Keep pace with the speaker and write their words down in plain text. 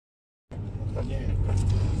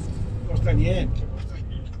Costa niente.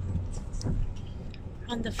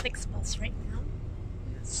 On the flixbus right now.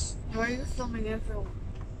 Why are you filming everyone?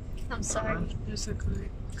 I'm sorry. There's a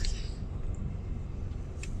clip.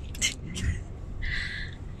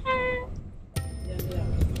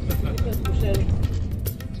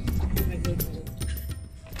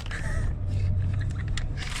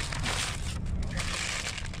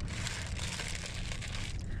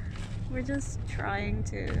 We're just trying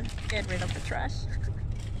to get rid of the trash.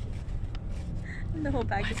 And the whole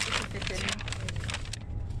bag is just a fit in.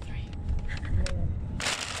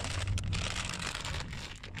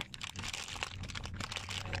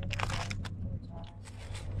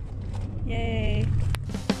 Yay!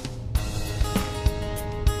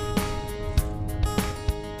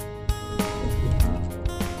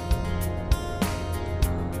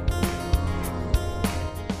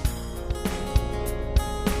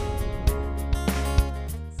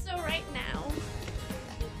 So right now,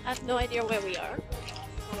 I have no idea where we are,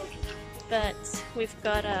 but we've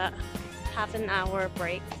got a half an hour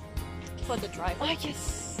break for the drive. Oh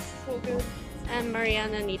yes, so good. And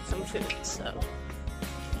Mariana needs some food, so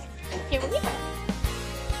here we go.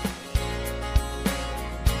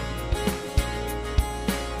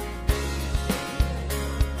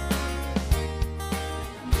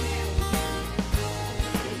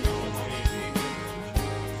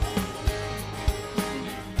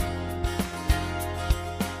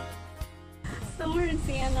 So we're in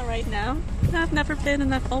Siena right now. I've never been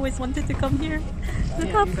and I've always wanted to come here. Look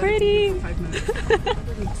how pretty!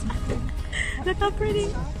 Look how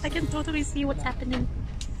pretty! I can totally see what's happening.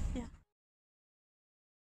 Yeah.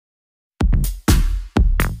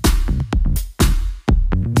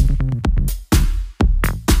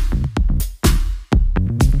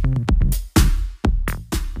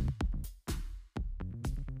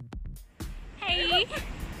 Hey!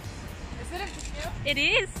 Is it a video? It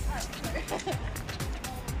is!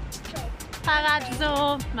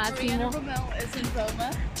 Palazzo Mariana Massimo. Romel is in Roma.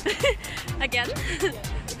 Again?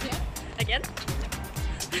 Again?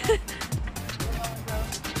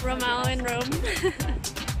 Romeo in Rome.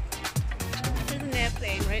 There's an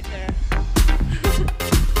airplane right there.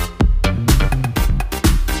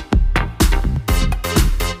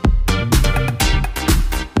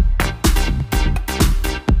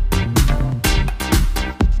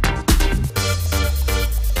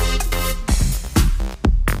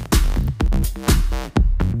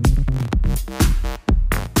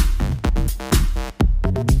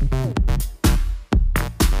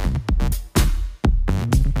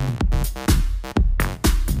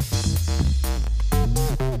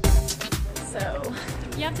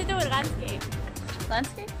 You have to do a landscape.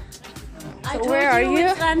 Landscape? I told where are you?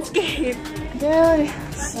 It's landscape. Really?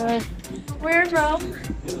 We're in Rome.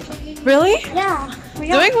 Really? Yeah.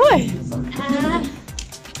 Doing what?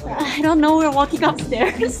 I don't know. We're walking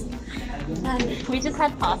upstairs. And we just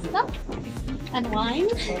had pasta and wine.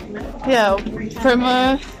 Yeah,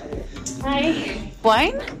 Prima. Hi.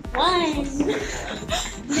 Wine? Wine.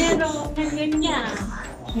 Pero ganyan.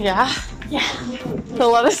 Yeah. Yeah. A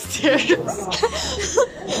lot of stairs.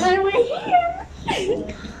 And we're here.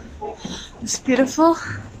 It's beautiful.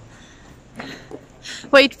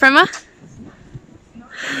 Wait, Prima?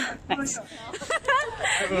 Nice. No,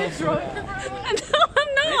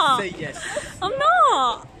 I'm not. Say yes. I'm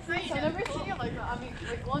not. I've never seen you like that. I mean,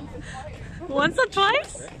 like once or twice. Once or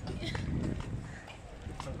twice?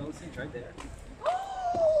 Colosseum's right there.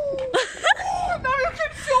 Now you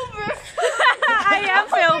can film this. I am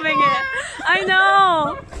filming it. I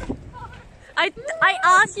know. I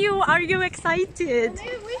asked you, are you excited?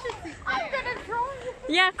 Maybe we should see. I'm gonna cry.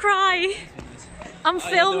 Yeah, cry. I'm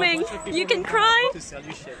filming. You can cry. To sell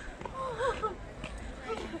you shit.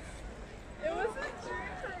 It was a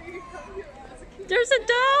dream for me to come here as a kid. There's a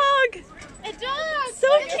dog. A dog. So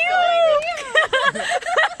cute.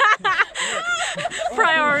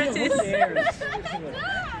 Priorities. Who cares?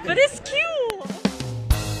 But it's cute.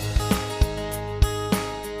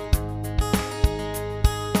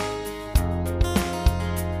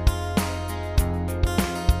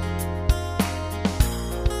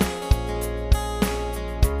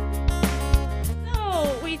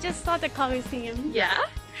 We just saw the Colosseum. Yeah,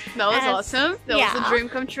 that was And- awesome. That was yeah. a dream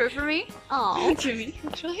come true for me. Oh, To me,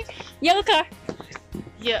 actually. yellow car.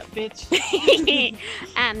 Yeah, bitch.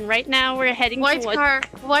 And right now we're heading White towards. car,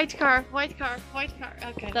 white car, white car, white car.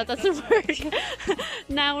 Okay. That doesn't work.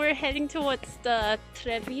 Now we're heading towards the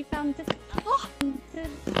Trevi Fountain. Oh.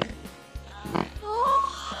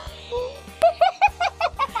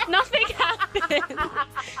 Nothing happened.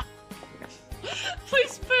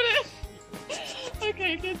 Please put it.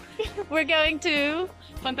 Okay, good. We're going to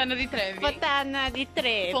Fontana di Trevi. Fontana di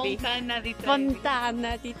Trevi. Fontana di Trevi.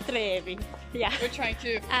 Fontana di Trevi. Yeah. We're trying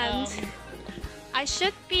to. And I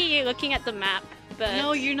should be looking at the map, but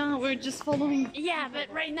No, you're not. We're just following. yeah, but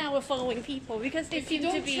right now we're following people because they If you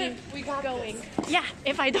seem to don't be trip, we got going. this. Yeah,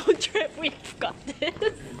 if I don't trip, we've got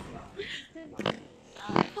this.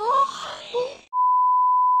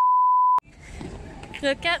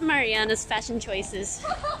 Look at Mariana's fashion choices.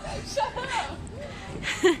 Shut up!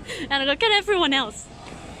 And look at everyone else.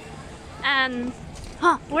 And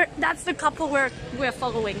that's the couple we're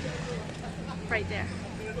following. Right there.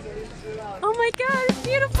 Oh my god, it's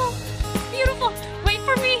beautiful! It's beautiful! Wait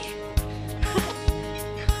for me!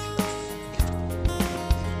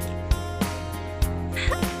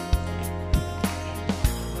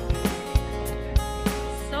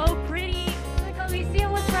 So pretty! The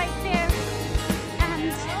Colosseum was right there.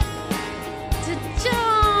 And ta-da!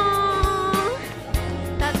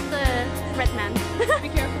 That's the red man. Be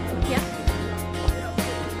careful. Yeah.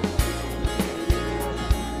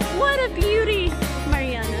 What a beauty,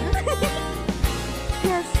 Mariana.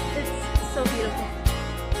 Yes, it's so beautiful.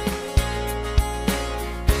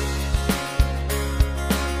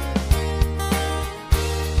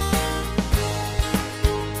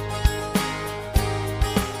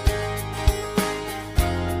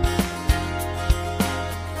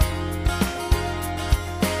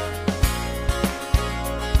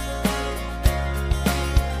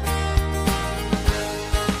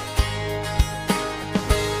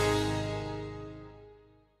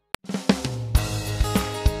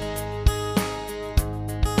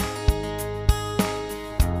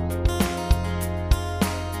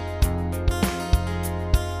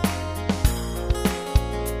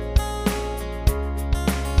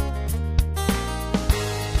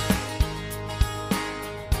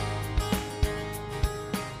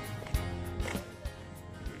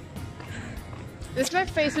 This is my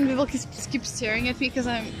face when people keep staring at me because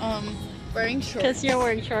I'm wearing shorts. Because you're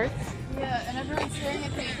wearing shorts. Yeah, and everyone's staring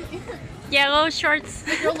at me. Yellow shorts.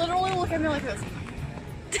 Like, you'll literally look at me like this.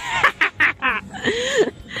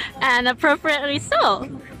 And appropriately so.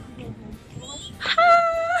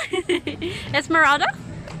 Esmeralda?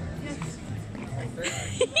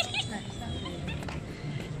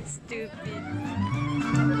 Stupid.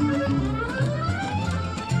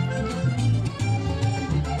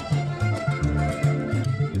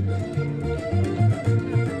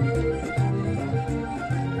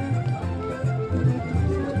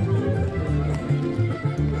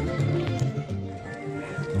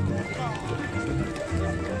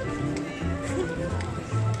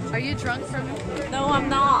 Are you drunk from No, I'm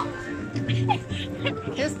not.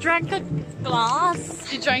 Just drank a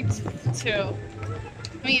glass. You drank two.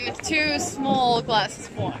 I mean, two small glasses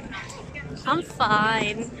of wine. I'm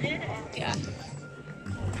fine. Yeah.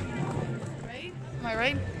 Right? Am I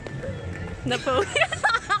right? Napoleon.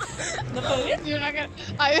 Napoleon? You're not gonna.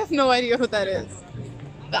 I have no idea who that is.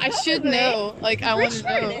 I should know. Like, I want to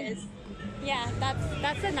know. It is. Yeah,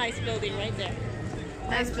 that's a nice building right there.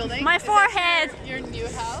 Nice building. My Is this forehead. Your new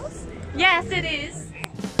house? Yes, it is.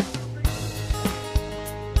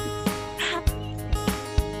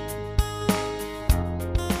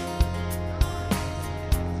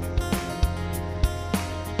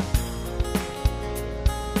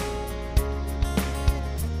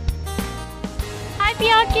 Hi,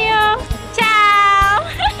 Pinocchio. Ciao.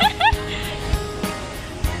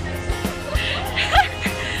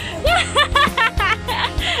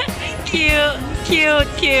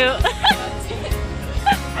 Cute.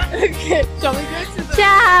 Okay, shall we go to the...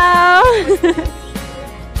 Ciao.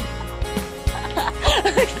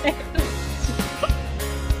 Okay.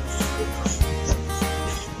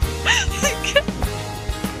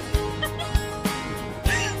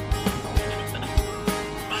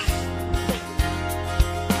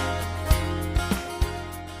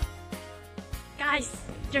 Guys,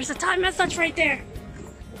 there's a Thai massage right there.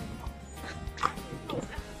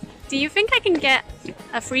 Do you think I can get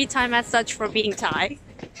a free Thai massage for being Thai?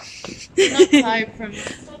 You're not Thai from...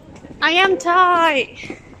 I am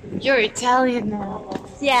Thai. You're Italian now.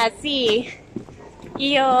 Yeah, sì.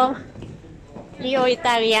 Io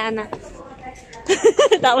italiana.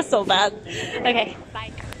 That was so bad. Okay,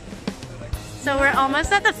 bye. So we're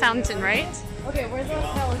almost at the fountain, right? Okay, where the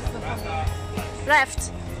hell is the fountain?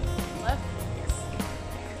 Left. Left?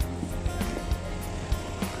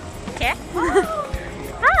 Okay.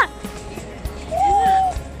 Ah.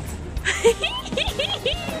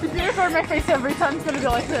 If you record my face every time, it's gonna be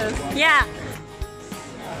like this. Yeah.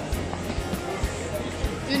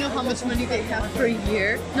 Do you know how much money they have per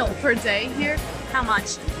year? No, per day here? How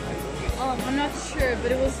much? I'm not sure,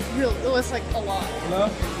 but it was real. It was like a lot. Hello?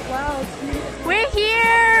 Wow, it's beautiful. We're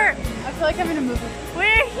here! I feel like I'm in a movie.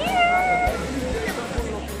 We're here!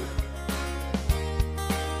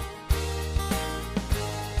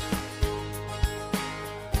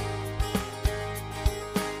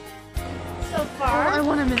 So far, I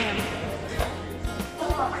want a minute.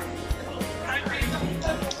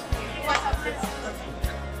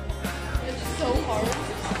 It's so hard.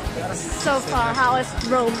 so far, how has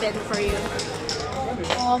Rome been for you?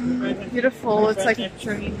 Beautiful. It's like a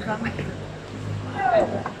dream.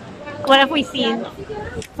 What have we seen?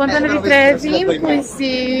 Fontana di Trevi,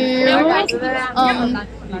 Colosseum,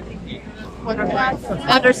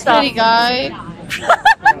 Other stuff. City Guide.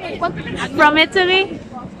 From Italy?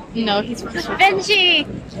 No, he's from Italy. Vinci!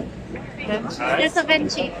 There's a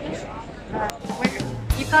Vinci. Where?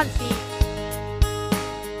 You can't see.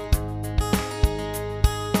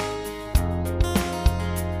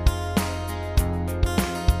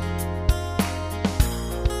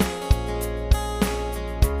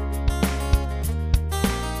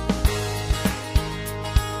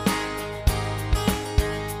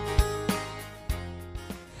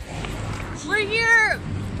 We're here!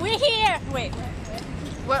 We're here! Wait.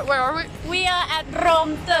 Where are we? We are at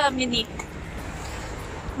Rome Termini.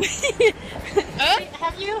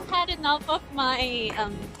 Have you had enough of my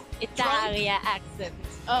Italia accent?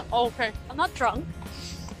 Okay. I'm not drunk.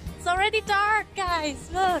 It's already dark, guys.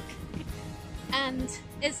 Look. And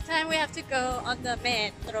it's time we have to go on the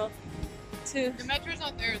metro to... The metro's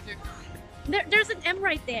not there, dude. There's an M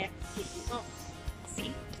right there. Oh,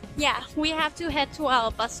 see? Yeah, we have to head to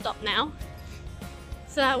our bus stop now,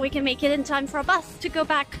 so that we can make it in time for a bus to go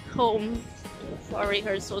back home for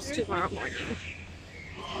rehearsals tomorrow morning.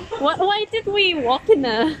 Why did we walk in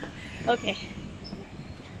the... Okay.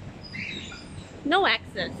 No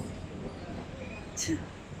access.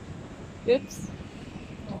 Oops.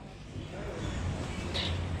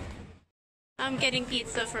 I'm getting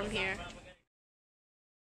pizza from here.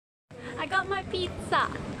 I got my pizza.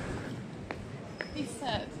 He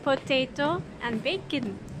said. Potato and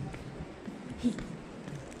bacon.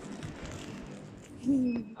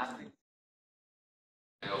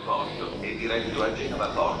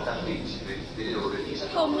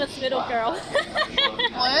 Homeless little girl.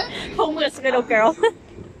 What? Homeless little girl.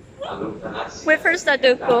 With her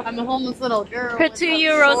Sudoku. I'm a homeless little girl. Her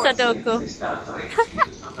 €2 Sudoku.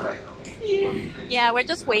 Yeah, we're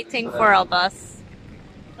just waiting for our bus,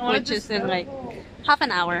 which is in like half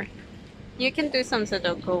an hour. You can do some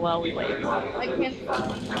Sudoku while we wait. I can't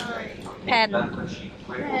Pen.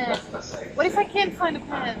 What if I can't find a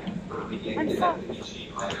pen? I'm fucked.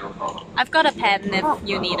 I've got a pen if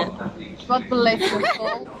you need it. God bless you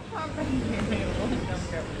all.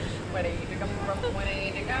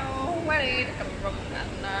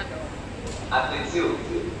 Attenzione,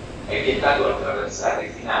 è vietato attraversare i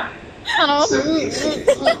finali.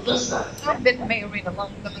 I've been married a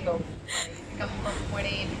long time ago. Come from where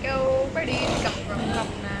to go, ready to come from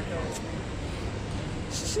Coronado.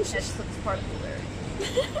 That's just part of the lyrics.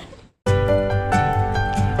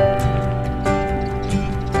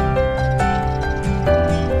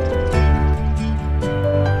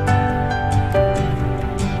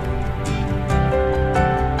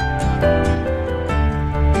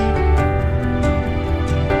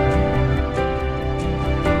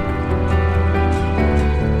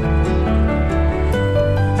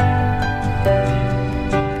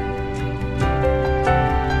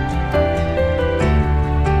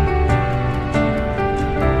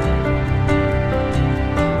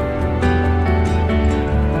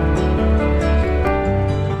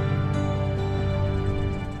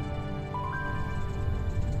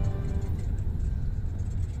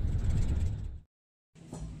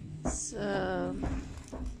 So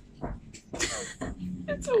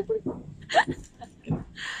it's over.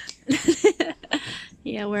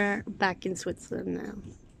 Yeah, we're back in Switzerland now.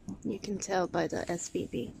 You can tell by the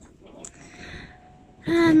SVB.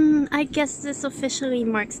 And I guess this officially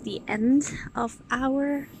marks the end of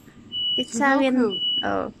our Italian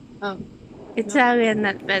Italian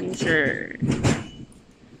adventure.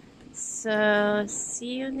 So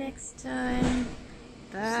see you next time.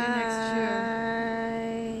 Bye. See you next year.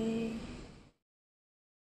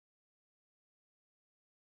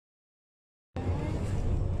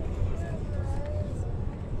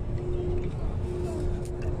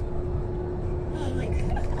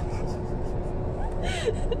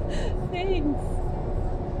 Thanks.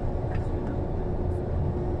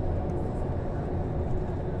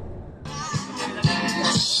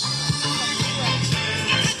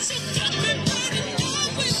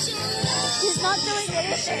 He's not doing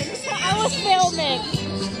anything. I was filming.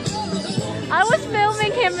 I was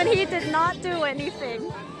filming him and he did not do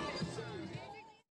anything.